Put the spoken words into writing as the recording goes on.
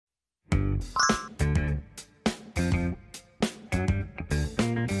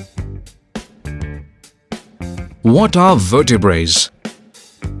What are vertebrates?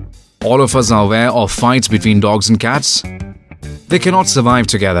 All of us are aware of fights between dogs and cats. They cannot survive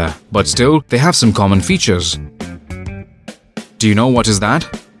together, but still they have some common features. Do you know what is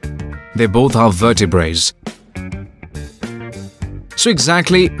that? They both are vertebrates. So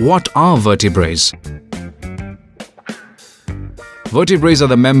exactly what are vertebrates? Vertebrates are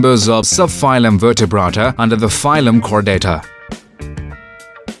the members of subphylum Vertebrata under the phylum Chordata.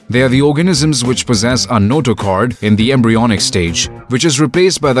 They are the organisms which possess a notochord in the embryonic stage, which is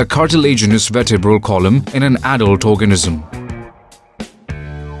replaced by the cartilaginous vertebral column in an adult organism.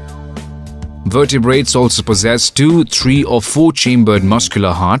 Vertebrates also possess 2, 3 or 4-chambered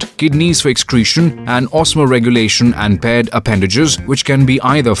muscular heart, kidneys for excretion, and osmoregulation and paired appendages which can be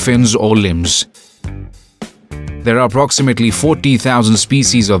either fins or limbs. There are approximately 40,000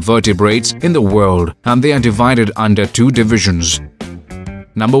 species of vertebrates in the world, and they are divided under 2 divisions.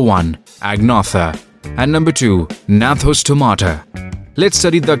 Number 1. Agnatha, and number 2. Gnathostomata. Let's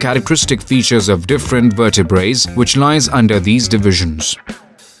study the characteristic features of different vertebrates which lies under these divisions.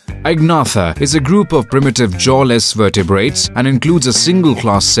 Agnatha is a group of primitive jawless vertebrates and includes a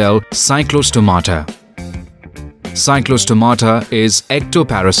single-class cell, Cyclostomata. Cyclostomata is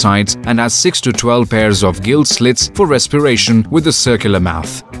ectoparasites and has 6 to 12 pairs of gill slits for respiration with a circular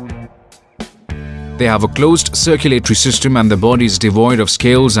mouth. They have a closed circulatory system and the body is devoid of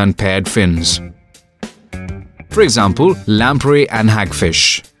scales and paired fins. For example, lamprey and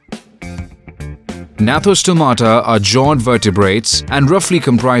hagfish. Gnathostomata are jawed vertebrates and roughly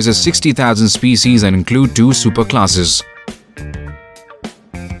comprises 60,000 species and include 2 superclasses.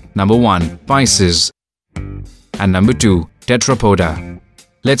 Number 1. Pisces, and number 2. Tetrapoda.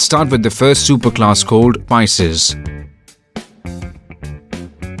 Let's start with the first superclass called Pisces.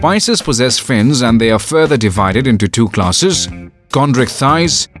 Pisces possess fins and they are further divided into 2 classes, chondric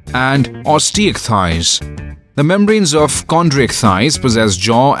thighs and osteic thighs. The membranes of chondric thighs possess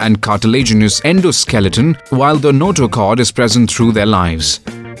jaw and cartilaginous endoskeleton, while the notochord is present through their lives.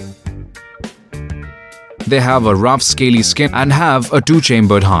 They have a rough scaly skin and have a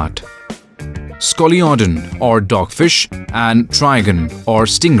 2-chambered heart. Scoliodon or dogfish and trigon or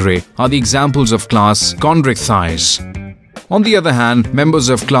stingray are the examples of class chondric thighs. On the other hand, members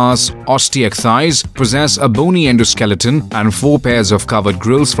of class osteic thighs possess a bony endoskeleton and 4 pairs of covered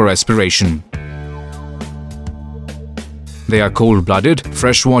grills for respiration. They are cold-blooded,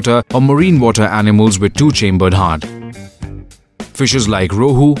 freshwater or marine water animals with 2-chambered heart. Fishes like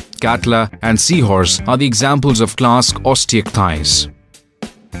rohu, katla and seahorse are the examples of class osteic thighs.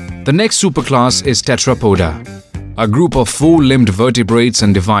 The next superclass is Tetrapoda, a group of 4-limbed vertebrates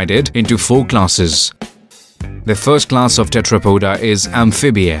and divided into 4 classes. The first class of Tetrapoda is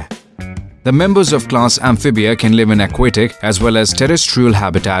Amphibia. The members of class Amphibia can live in aquatic as well as terrestrial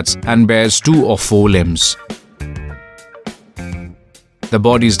habitats and bears 2 or 4 limbs. The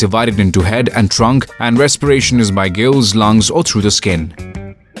body is divided into head and trunk and respiration is by gills, lungs or through the skin.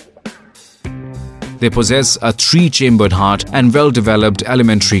 They possess a 3-chambered heart and well-developed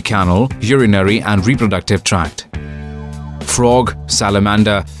alimentary canal, urinary and reproductive tract. Frog,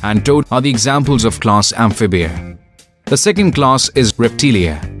 salamander and toad are the examples of class Amphibia. The second class is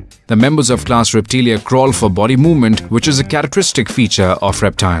Reptilia. The members of class Reptilia crawl for body movement, which is a characteristic feature of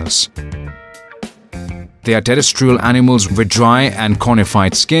reptiles. They are terrestrial animals with dry and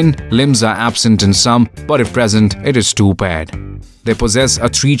conified skin. Limbs are absent in some, but if present, it is 2-paired. They possess a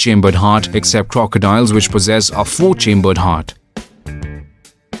 3-chambered heart except crocodiles which possess a 4-chambered heart.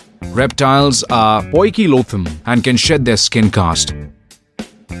 Reptiles are poikilotham and can shed their skin cast.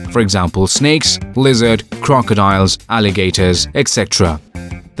 For example, snakes, lizard, crocodiles, alligators, etc.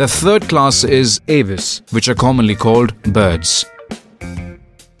 The third class is aves, which are commonly called birds.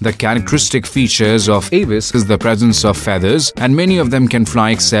 The characteristic features of aves is the presence of feathers and many of them can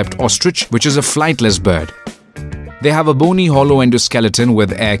fly except ostrich, which is a flightless bird. They have a bony hollow endoskeleton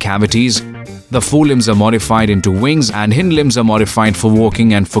with air cavities. The forelimbs are modified into wings and hind limbs are modified for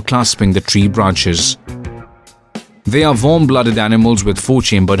walking and for clasping the tree branches. They are warm-blooded animals with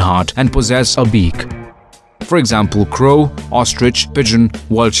 4-chambered heart and possess a beak. For example, crow, ostrich, pigeon,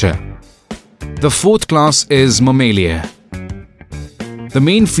 vulture. The fourth class is Mammalia. The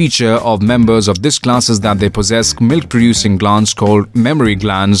main feature of members of this class is that they possess milk-producing glands called mammary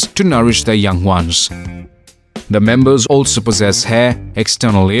glands to nourish their young ones. The members also possess hair,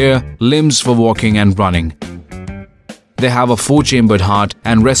 external ear, limbs for walking and running. They have a 4-chambered heart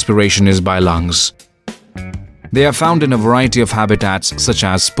and respiration is by lungs. They are found in a variety of habitats such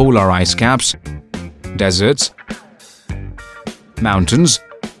as polar ice caps, deserts, mountains,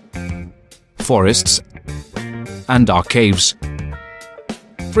 forests, and dark caves.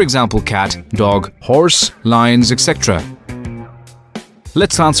 For example, cat, dog, horse, lions, etc.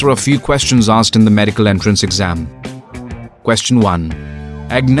 Let's answer a few questions asked in the medical entrance exam. Question 1.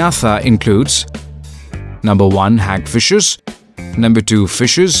 Agnatha includes number 1. hagfishes, number 2.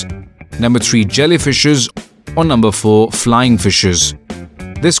 fishes, number 3. jellyfishes, or number 4. flying fishes.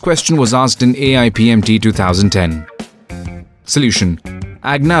 This question was asked in AIPMT 2010. Solution.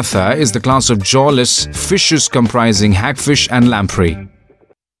 Agnatha is the class of jawless fishes comprising hagfish and lamprey.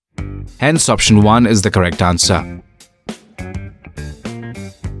 Hence, option 1 is the correct answer.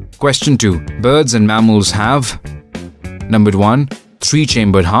 Question 2. Birds and mammals have number 1.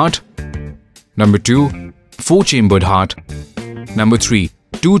 3-chambered heart, number 2. 4-chambered heart, number 3.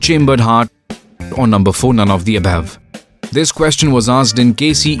 2-chambered heart, or number 4. none of the above. This question was asked in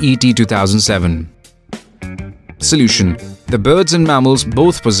KCET 2007. Solution. The birds and mammals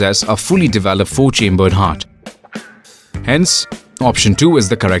both possess a fully developed 4-chambered heart. Hence, option 2 is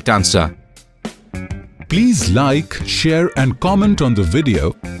the correct answer. Please like, share and comment on the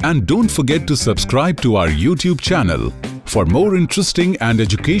video, and don't forget to subscribe to our YouTube channel. For more interesting and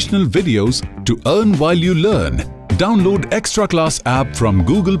educational videos to earn while you learn, download Extraclass app from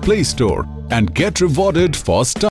Google Play Store and get rewarded for studying.